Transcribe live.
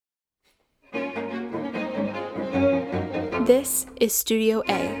This is Studio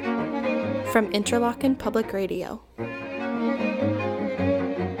A from Interlochen Public Radio.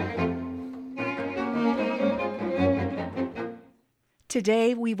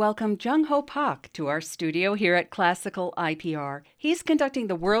 Today, we welcome Jung-Ho Pak to our studio here at Classical IPR. He's conducting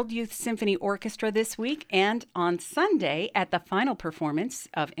the World Youth Symphony Orchestra this week and on Sunday at the final performance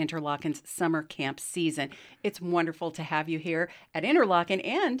of Interlochen's summer camp season. It's wonderful to have you here at Interlochen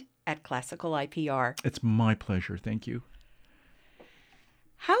and at Classical IPR. It's my pleasure. Thank you.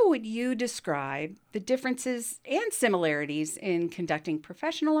 How would you describe the differences and similarities in conducting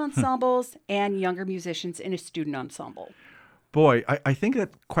professional ensembles and younger musicians in a student ensemble? Boy, I think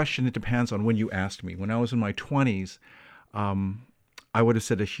that question, it depends on when you asked me. When I was in my 20s, I would have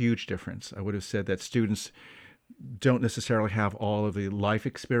said a huge difference. I would have said that students don't necessarily have all of the life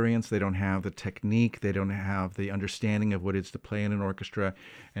experience. They don't have the technique. They don't have the understanding of what it is to play in an orchestra.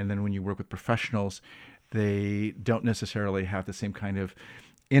 And then when you work with professionals, they don't necessarily have the same kind of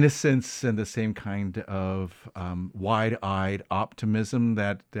innocence and the same kind of wide-eyed optimism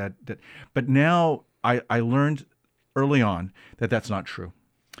but now I learned early on that that's not true,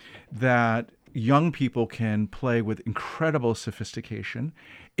 that young people can play with incredible sophistication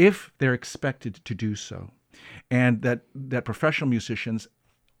if they're expected to do so, and that professional musicians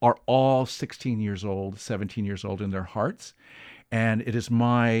are all 16 years old, 17 years old in their hearts, and it is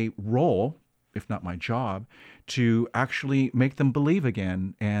my role, if not my job, to actually make them believe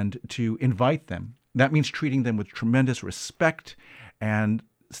again and to invite them. That means treating them with tremendous respect and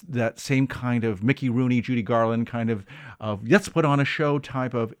that same kind of Mickey Rooney, Judy Garland kind of let's put on a show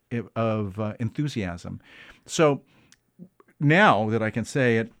type of enthusiasm. So now that I can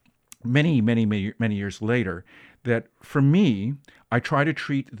say it many years later, that for me, I try to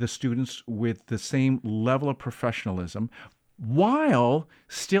treat the students with the same level of professionalism while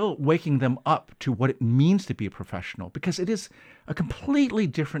still waking them up to what it means to be a professional, because it is a completely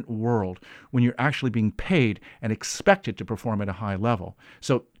different world when you're actually being paid and expected to perform at a high level.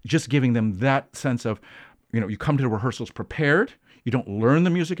 So just giving them that sense of, you come to the rehearsals prepared. You don't learn the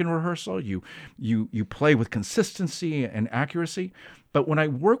music in rehearsal. You play with consistency and accuracy. But when I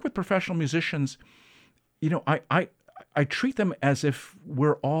work with professional musicians, I treat them as if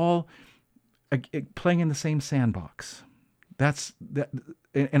we're all playing in the same sandbox. That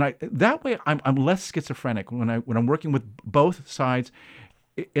way I'm less schizophrenic when I'm working with both sides.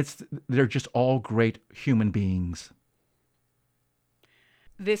 They're just all great human beings.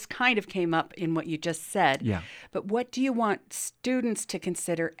 This kind of came up in what you just said. Yeah. But what do you want students to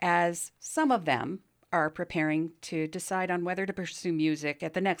consider as some of them are preparing to decide on whether to pursue music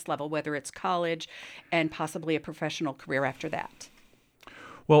at the next level, whether it's college and possibly a professional career after that?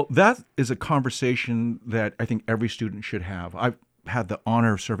 Well, that is a conversation that I think every student should have. I've had the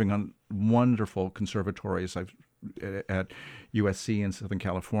honor of serving on wonderful conservatories at USC in Southern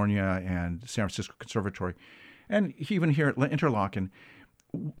California and San Francisco Conservatory, and even here at Interlochen.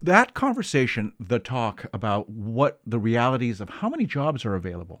 That conversation, the talk about what the realities of how many jobs are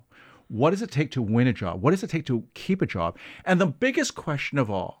available, what does it take to win a job, what does it take to keep a job, and the biggest question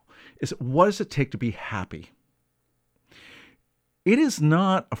of all is what does it take to be happy? It is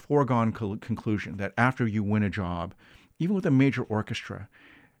not a foregone conclusion that after you win a job, even with a major orchestra,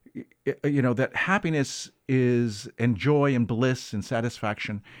 that happiness and joy and bliss and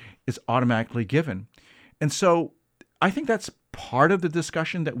satisfaction is automatically given. And so I think that's part of the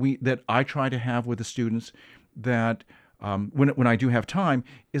discussion that I try to have with the students, that when I do have time,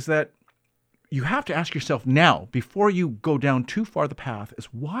 is that you have to ask yourself now, before you go down too far the path, is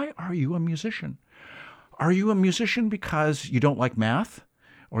why are you a musician? Are you a musician because you don't like math,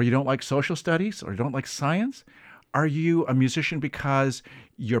 or you don't like social studies, or you don't like science? Are you a musician because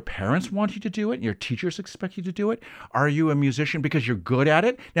your parents want you to do it and your teachers expect you to do it? Are you a musician because you're good at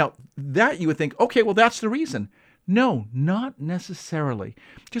it? Now, that you would think, okay, well, that's the reason. No, not necessarily.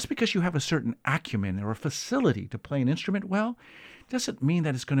 Just because you have a certain acumen or a facility to play an instrument well, doesn't mean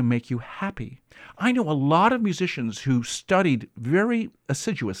that it's going to make you happy. I know a lot of musicians who studied very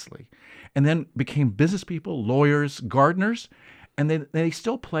assiduously and then became business people, lawyers, gardeners, and they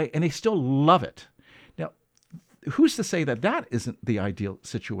still play and they still love it. Now, who's to say that isn't the ideal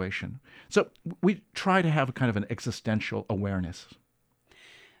situation? So we try to have a kind of an existential awareness.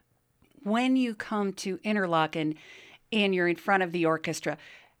 When you come to Interlochen and you're in front of the orchestra,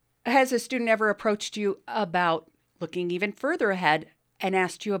 has a student ever approached you about looking even further ahead and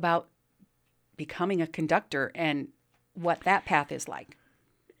asked you about becoming a conductor and what that path is like?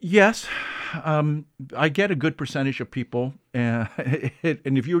 Yes. I get a good percentage of people, and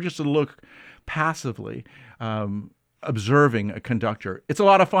if you were just to look passively, observing a conductor, it's a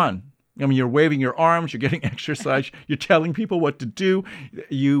lot of fun. I mean, you're waving your arms, you're getting exercise, you're telling people what to do,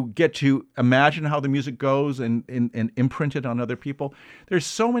 you get to imagine how the music goes and imprint it on other people. There's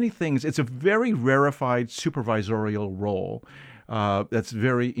so many things. It's a very rarefied supervisorial role that's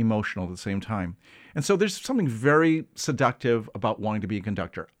very emotional at the same time. And so there's something very seductive about wanting to be a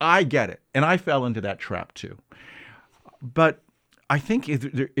conductor. I get it, and I fell into that trap too. But I think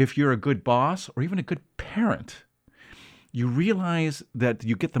if you're a good boss or even a good parent, you realize that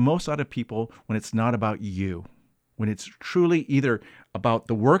you get the most out of people when it's not about you, when it's truly either about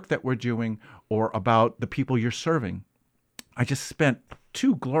the work that we're doing or about the people you're serving. I just spent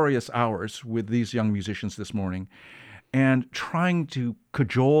 2 glorious hours with these young musicians this morning and trying to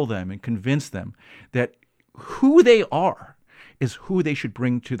cajole them and convince them that who they are is who they should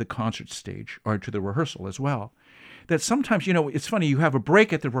bring to the concert stage or to the rehearsal as well. That sometimes, it's funny, you have a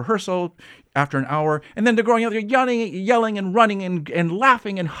break at the rehearsal after an hour, and then they're going out there yelling and running and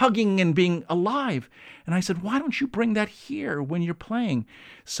laughing and hugging and being alive. And I said, why don't you bring that here when you're playing?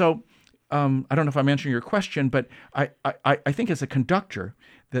 So I don't know if I'm answering your question, but I think as a conductor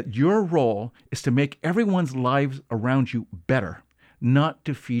that your role is to make everyone's lives around you better, not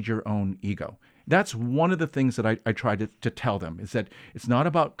to feed your own ego. That's one of the things that I try to tell them, is that it's not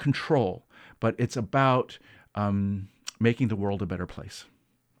about control, but it's about making the world a better place.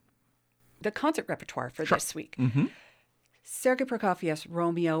 The concert repertoire for Sure. this week. Mm-hmm. Sergei Prokofiev's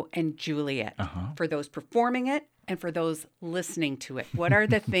Romeo and Juliet. For those performing it and for those listening to it, what are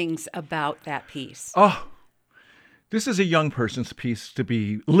the things about that piece? Oh, this is a young person's piece to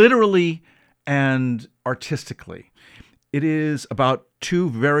be literally and artistically. It is about 2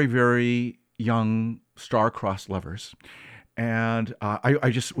 very, very young star-crossed lovers. And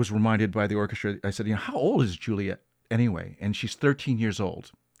I just was reminded by the orchestra, I said, how old is Juliet anyway? And she's 13 years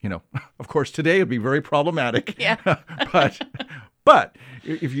old. Of course, today it would be very problematic. Yeah. But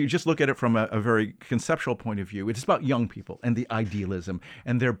if you just look at it from a very conceptual point of view, it's about young people and the idealism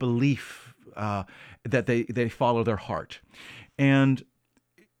and their belief that they follow their heart. And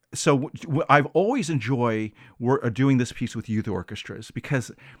so I've always enjoyed doing this piece with youth orchestras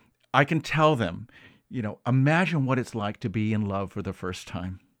because I can tell them, imagine what it's like to be in love for the first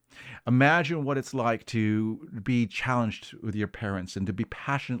time. Imagine what it's like to be challenged with your parents and to be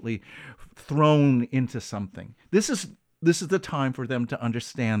passionately thrown into something. This is the time for them to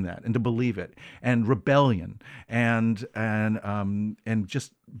understand that and to believe it, and rebellion and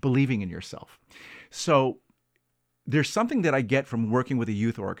just believing in yourself. So there's something that I get from working with a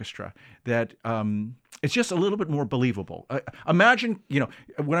youth orchestra that it's just a little bit more believable. Imagine,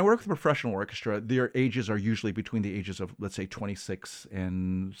 when I work with a professional orchestra, their ages are usually between the ages of, let's say, 26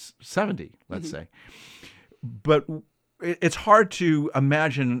 and 70, let's say. But it's hard to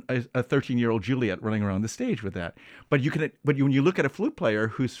imagine a 13-year-old Juliet running around the stage with that. But when you look at a flute player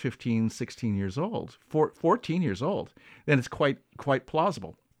who's 15, 16 years old, 14 years old, then it's quite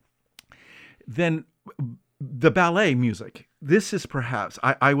plausible. Then the ballet music. This is perhaps,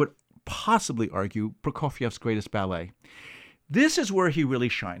 I would possibly argue, Prokofiev's greatest ballet. This is where he really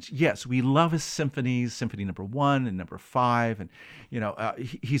shines. Yes, we love his symphonies, Symphony No. 1 and No. 5, and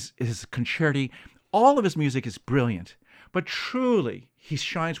his concerti. All of his music is brilliant, but truly he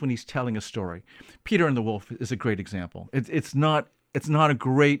shines when he's telling a story. Peter and the Wolf is a great example. It's not a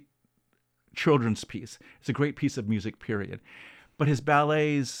great children's piece. It's a great piece of music, period. But his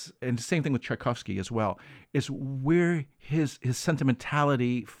ballets, and the same thing with Tchaikovsky as well, is where his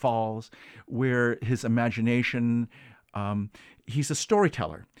sentimentality falls, where his imagination, he's a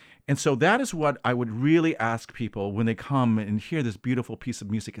storyteller. And so that is what I would really ask people when they come and hear this beautiful piece of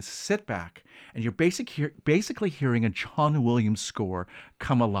music, is sit back and you're basically hearing a John Williams score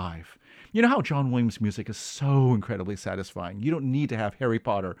come alive. You know how John Williams music is so incredibly satisfying. You don't need to have Harry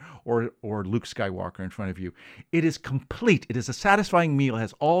Potter or Luke Skywalker in front of you. It is complete. It is a satisfying meal. It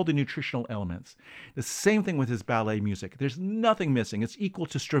has all the nutritional elements. The same thing with his ballet music. There's nothing missing. It's equal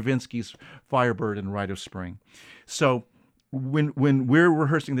to Stravinsky's Firebird and Rite of Spring. So when we're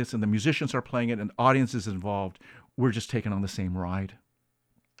rehearsing this and the musicians are playing it and the audience is involved, we're just taking on the same ride.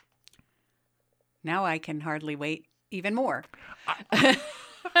 Now I can hardly wait even more.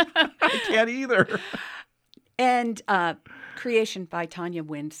 I can't either. And creation by Tanya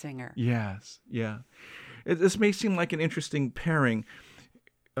Windsinger. Yes, yeah. This may seem like an interesting pairing.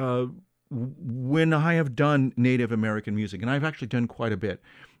 When I have done Native American music, and I've actually done quite a bit,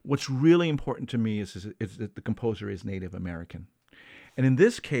 what's really important to me is that the composer is Native American. And in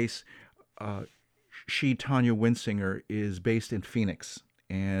this case, Tanya Windsinger, is based in Phoenix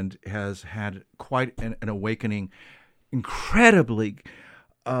and has had quite an awakening, incredibly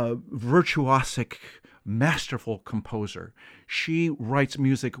virtuosic, masterful composer. She writes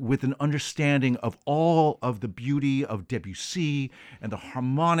music with an understanding of all of the beauty of Debussy and the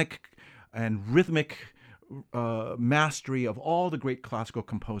harmonic and rhythmic mastery of all the great classical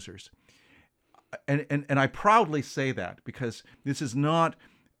composers. And I proudly say that because this is not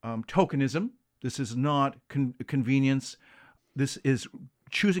tokenism. This is not convenience. This is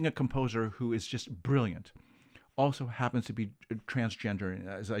choosing a composer who is just brilliant. Also happens to be transgender and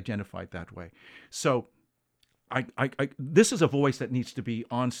is identified that way. So this is a voice that needs to be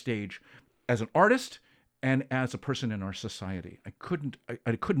on stage as an artist and as a person in our society. I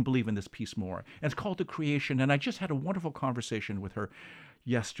couldn't believe in this piece more. And it's called The Creation, and I just had a wonderful conversation with her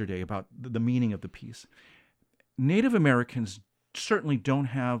yesterday about the meaning of the piece. Native Americans certainly don't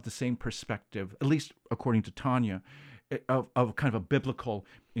have the same perspective, at least according to Tanya, of kind of a biblical,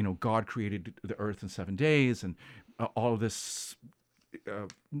 God created the earth in 7 days and all of this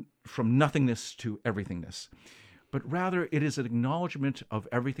from nothingness to everythingness. But rather it is an acknowledgement of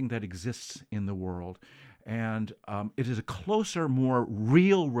everything that exists in the world. And it is a closer, more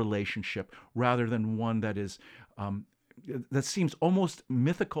real relationship rather than one that is that seems almost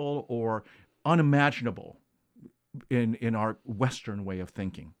mythical or unimaginable in our Western way of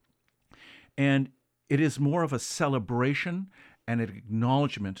thinking. And it is more of a celebration and an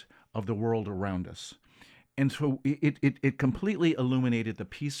acknowledgement of the world around us. And so it completely illuminated the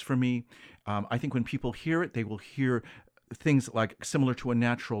piece for me. I think when people hear it, they will hear things like similar to a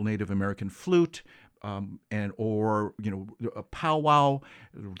natural Native American flute, or a powwow,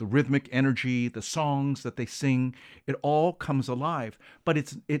 the rhythmic energy, the songs that they sing. It all comes alive. But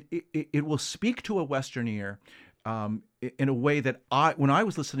it will speak to a Western ear in a way that when I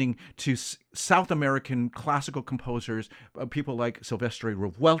was listening to South American classical composers, people like Silvestre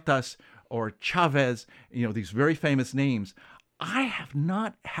Revueltas or Chavez, these very famous names, I have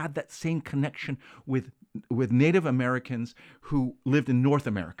not had that same connection with Native Americans who lived in North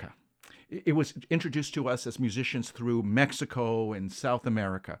America. It was introduced to us as musicians through Mexico and South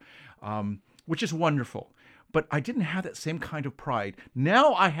America, which is wonderful. But I didn't have that same kind of pride.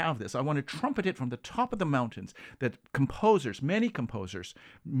 Now I have this. I want to trumpet it from the top of the mountains that composers, many composers,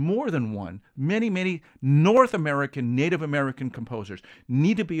 more than one, many North American, Native American composers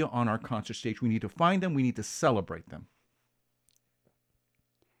need to be on our concert stage. We need to find them. We need to celebrate them.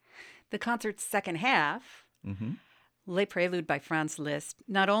 The concert's second half, Les Préludes by Franz Liszt,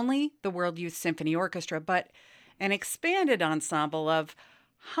 not only the World Youth Symphony Orchestra, but an expanded ensemble of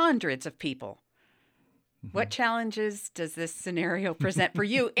hundreds of people. What challenges does this scenario present for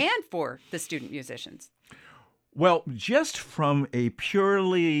you and for the student musicians? Well, just from a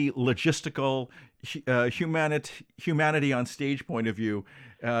purely logistical humanity on stage point of view,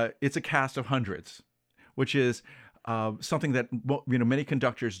 it's a cast of hundreds, which is something that many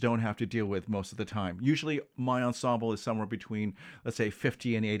conductors don't have to deal with most of the time. Usually my ensemble is somewhere between, let's say,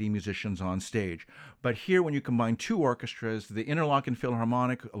 50 and 80 musicians on stage. But here, when you combine two orchestras, the Interlochen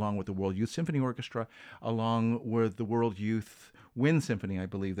Philharmonic, along with the World Youth Symphony Orchestra, along with the World Youth Wind Symphony, I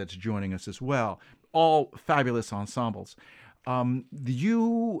believe, that's joining us as well, all fabulous ensembles.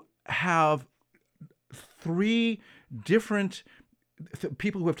 You have three different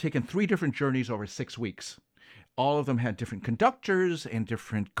people who have taken three different journeys over 6 weeks. All of them had different conductors and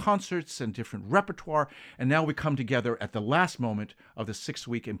different concerts and different repertoire. And now we come together at the last moment of the 6th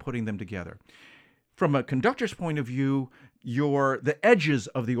week and putting them together. From a conductor's point of view, the edges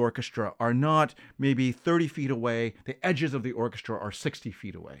of the orchestra are not maybe 30 feet away. The edges of the orchestra are 60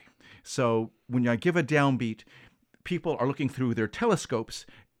 feet away. So when I give a downbeat, people are looking through their telescopes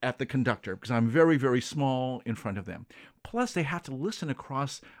at the conductor because I'm very, very small in front of them. Plus, they have to listen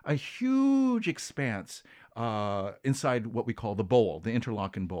across a huge expanse inside what we call the bowl, the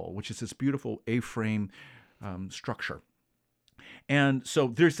Interlochen bowl, which is this beautiful A-frame structure. And so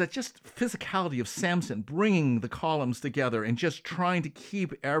there's that just physicality of Samson bringing the columns together and just trying to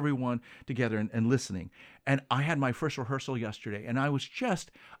keep everyone together and listening. And I had my first rehearsal yesterday, and I was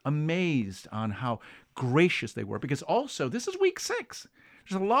just amazed on how gracious they were, because also this is week 6.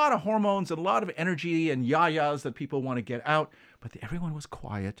 There's a lot of hormones and a lot of energy and yayas that people want to get out, but everyone was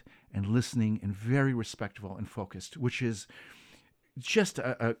quiet and listening and very respectful and focused, which is just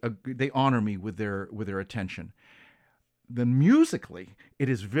they honor me with their attention. Then musically, it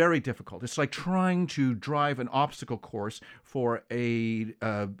is very difficult. It's like trying to drive an obstacle course for a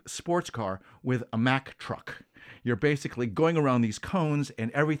sports car with a Mack truck. You're basically going around these cones,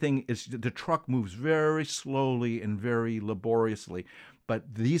 and the truck moves very slowly and very laboriously.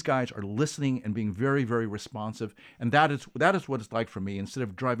 But these guys are listening and being very, very responsive. And that is what it's like for me. Instead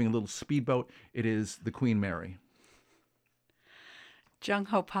of driving a little speedboat, it is the Queen Mary.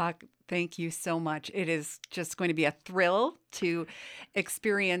 Jung-Ho Pak, thank you so much. It is just going to be a thrill to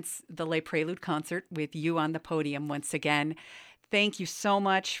experience the Les Préludes concert with you on the podium once again. Thank you so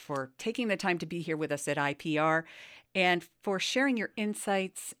much for taking the time to be here with us at IPR and for sharing your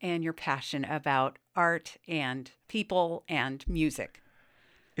insights and your passion about art and people and music.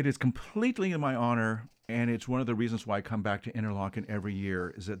 It is completely in my honor, and it's one of the reasons why I come back to Interlochen every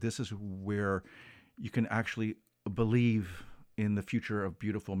year, is that this is where you can actually believe in the future of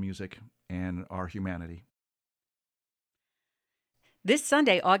beautiful music and our humanity. This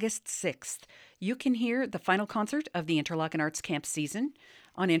Sunday, August 6th, you can hear the final concert of the Interlochen Arts Camp season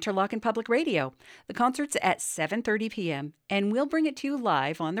on Interlochen Public Radio. The concert's at 7:30 p.m., and we'll bring it to you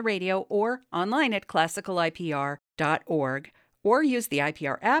live on the radio or online at classicalipr.org, or use the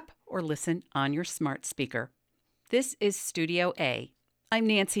IPR app or listen on your smart speaker. This is Studio A. I'm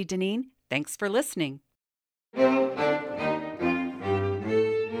Nancy Deneen. Thanks for listening.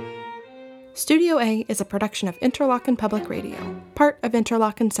 Studio A is a production of Interlochen Public Radio, part of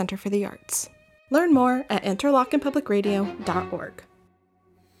Interlochen Center for the Arts. Learn more at interlochenpublicradio.org.